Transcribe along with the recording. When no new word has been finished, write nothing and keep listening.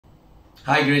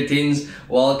Hi greetings,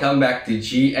 welcome back to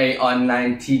GA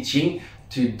Online Teaching.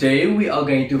 Today we are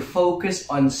going to focus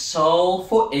on solve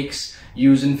for X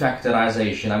using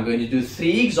factorization. I'm going to do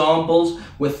 3 examples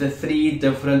with the 3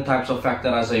 different types of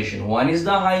factorization. One is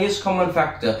the highest common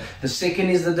factor, the second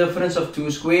is the difference of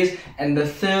 2 squares, and the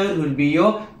third will be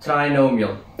your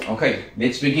trinomial. Okay,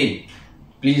 let's begin.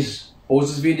 Please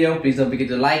pause this video, please don't forget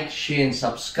to like, share and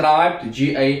subscribe to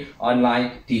GA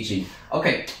Online Teaching.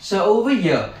 Okay, so over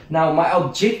here, now my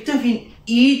objective in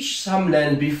each sum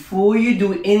learned, before you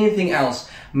do anything else,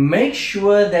 make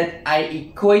sure that I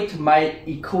equate my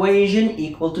equation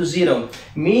equal to 0.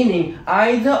 Meaning,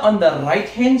 either on the right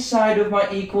hand side of my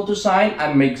equal to sign,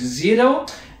 I make 0,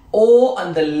 or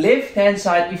on the left hand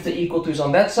side, if the equal to is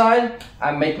on that side,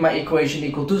 I make my equation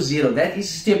equal to 0. That is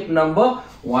step number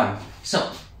 1.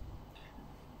 So,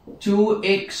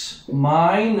 2x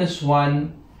minus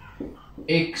 1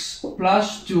 x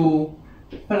plus 2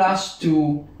 plus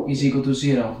 2 is equal to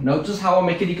 0. Notice how I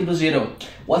make it equal to 0.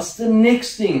 What's the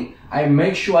next thing? I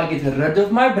make sure I get rid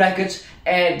of my brackets,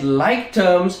 add like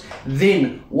terms,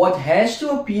 then what has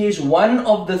to appear is one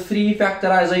of the 3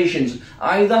 factorizations,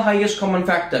 either highest common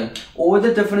factor or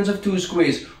the difference of 2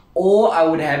 squares, or I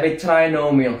would have a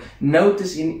trinomial.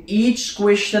 Notice in each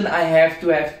question I have to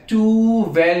have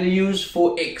 2 values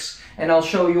for x, and I'll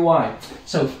show you why.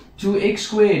 So 2x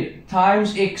squared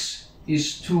times x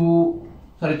is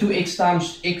 2x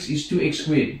times x is 2x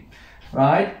squared,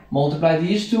 right? Multiply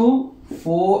these two,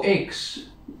 4x.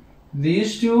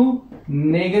 These two,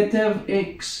 negative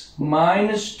x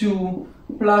minus 2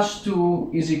 plus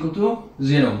 2 is equal to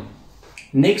 0.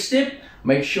 Next step,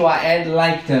 make sure I add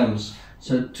like terms.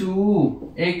 So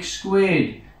 2x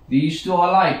squared, these two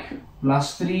are like,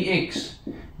 plus 3x.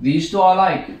 These two are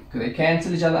like, they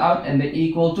cancel each other out and they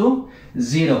equal to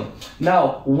 0.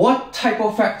 Now, what type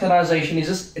of factorization is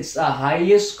this? It's the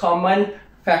highest common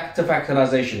factor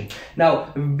factorization.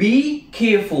 Now, be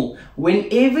careful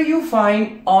whenever you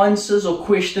find answers or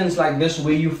questions like this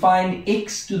where you find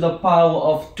x to the power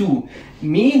of 2,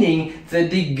 meaning the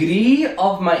degree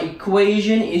of my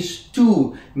equation is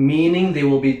 2, meaning there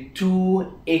will be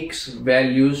 2x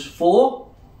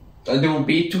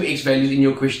values in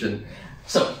your question.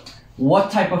 So,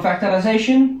 what type of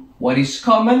factorization? What is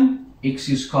common? X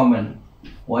is common.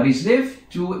 What is left?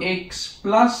 2x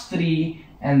plus 3,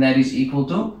 and that is equal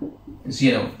to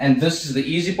 0. And this is the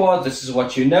easy part. This is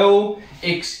what you know.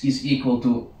 X is equal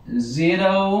to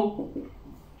 0,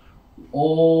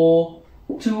 or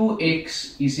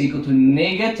 2x is equal to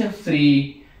negative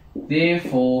 3.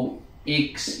 Therefore,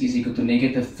 x is equal to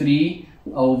negative 3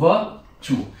 over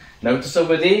 2. Notice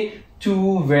over there,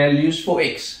 2 values for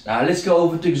x. Now let's go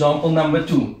over to example number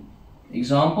 2.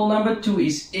 Example number 2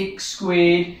 is x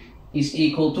squared is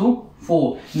equal to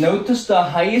 4. Notice the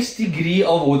highest degree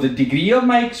of, or the degree of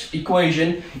my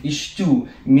equation is 2,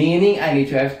 meaning I need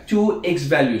to have 2x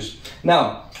values.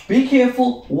 Now, be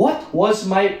careful. What was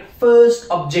my first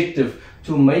objective?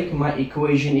 To make my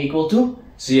equation equal to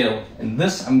 0. And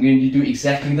this I'm going to do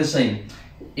exactly the same.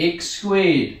 X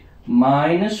squared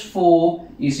minus 4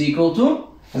 is equal to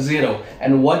 0.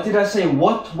 And what did I say?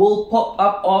 What will pop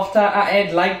up after I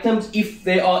add like terms? If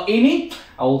there are any,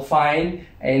 I will find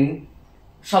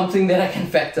something that I can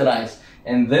factorize.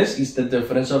 And this is the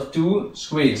difference of 2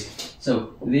 squares.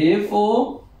 So,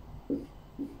 therefore,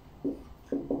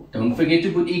 don't forget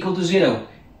to put equal to 0.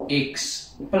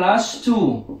 X plus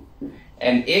 2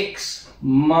 and x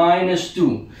minus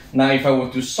 2. Now, if I were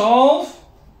to solve,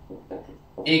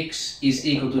 x is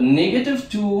equal to negative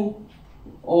 2,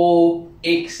 or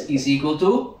x is equal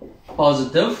to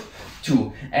positive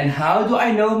 2. And how do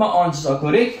I know my answers are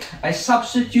correct? I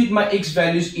substitute my x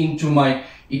values into my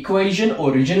equation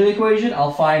or original equation,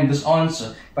 I'll find this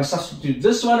answer. If I substitute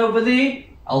this one over there,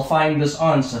 I'll find this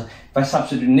answer. If I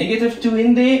substitute negative 2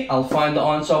 in there, I'll find the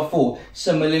answer of 4.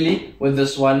 Similarly with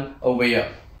this one over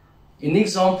here. In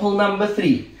example number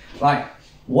 3, right,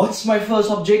 what's my first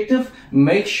objective?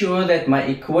 Make sure that my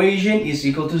equation is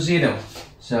equal to 0.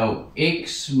 So,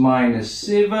 x minus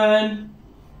 7,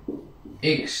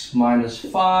 x minus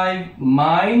 5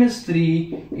 minus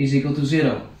 3 is equal to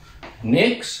 0.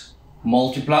 Next,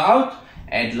 multiply out,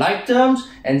 add like terms,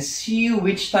 and see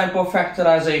which type of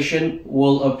factorization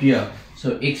will appear.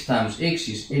 So, x times x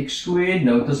is x squared.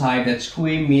 Notice how I have that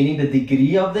square, meaning the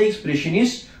degree of the expression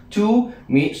is 2,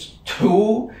 means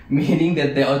 2, meaning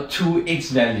that there are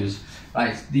 2x values.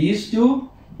 Right, these two,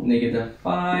 negative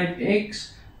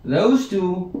 5x. Those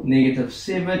two, negative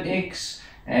 7x,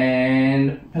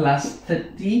 and plus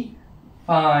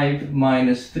 35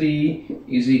 minus 3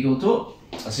 is equal to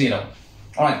 0.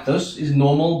 Alright, this is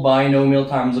normal binomial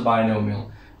times a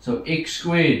binomial. So x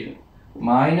squared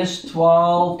minus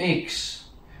 12x.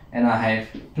 And I have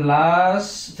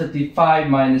plus 35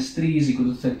 minus 3 is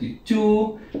equal to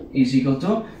 32 is equal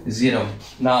to 0.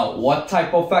 Now, what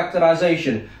type of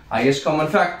factorization? Highest common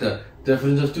factor,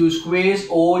 difference of two squares,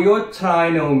 or your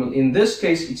trinomial. In this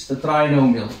case, it's the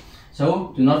trinomial.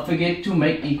 So, do not forget to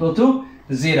make equal to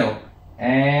 0.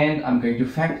 And I'm going to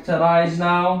factorize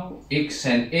now x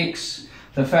and x.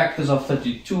 The factors of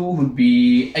 32 would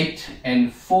be 8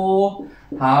 and 4.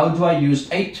 How do I use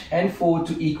 8 and 4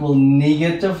 to equal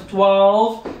negative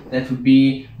 12? That would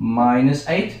be minus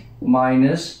 8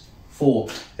 minus 4.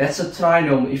 That's a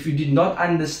trinomial. If you did not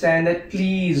understand that,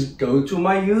 please go to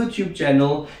my YouTube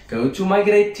channel, go to my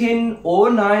grade 10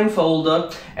 or 9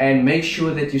 folder, and make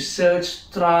sure that you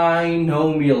search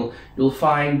trinomial. You'll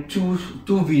find two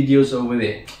videos over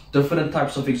there, different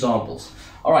types of examples.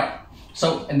 Alright,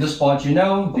 so in this part you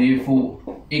know, therefore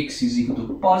x is equal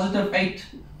to positive 8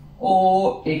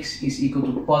 or x is equal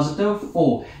to positive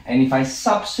 4. And if I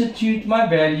substitute my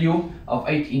value of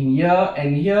 8 in here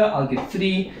and here, I'll get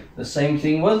 3. The same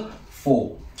thing with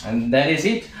 4. And that is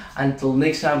it. Until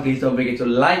next time, please don't forget to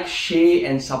like, share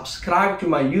and subscribe to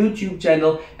my YouTube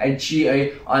channel at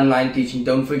GA Online Teaching.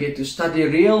 Don't forget to study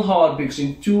real hard, because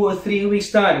in 2 or 3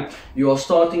 weeks time you are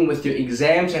starting with your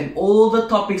exams, and all the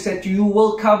topics that you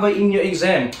will cover in your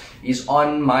exam is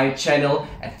on my channel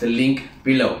at the link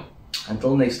below.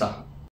 Until next time.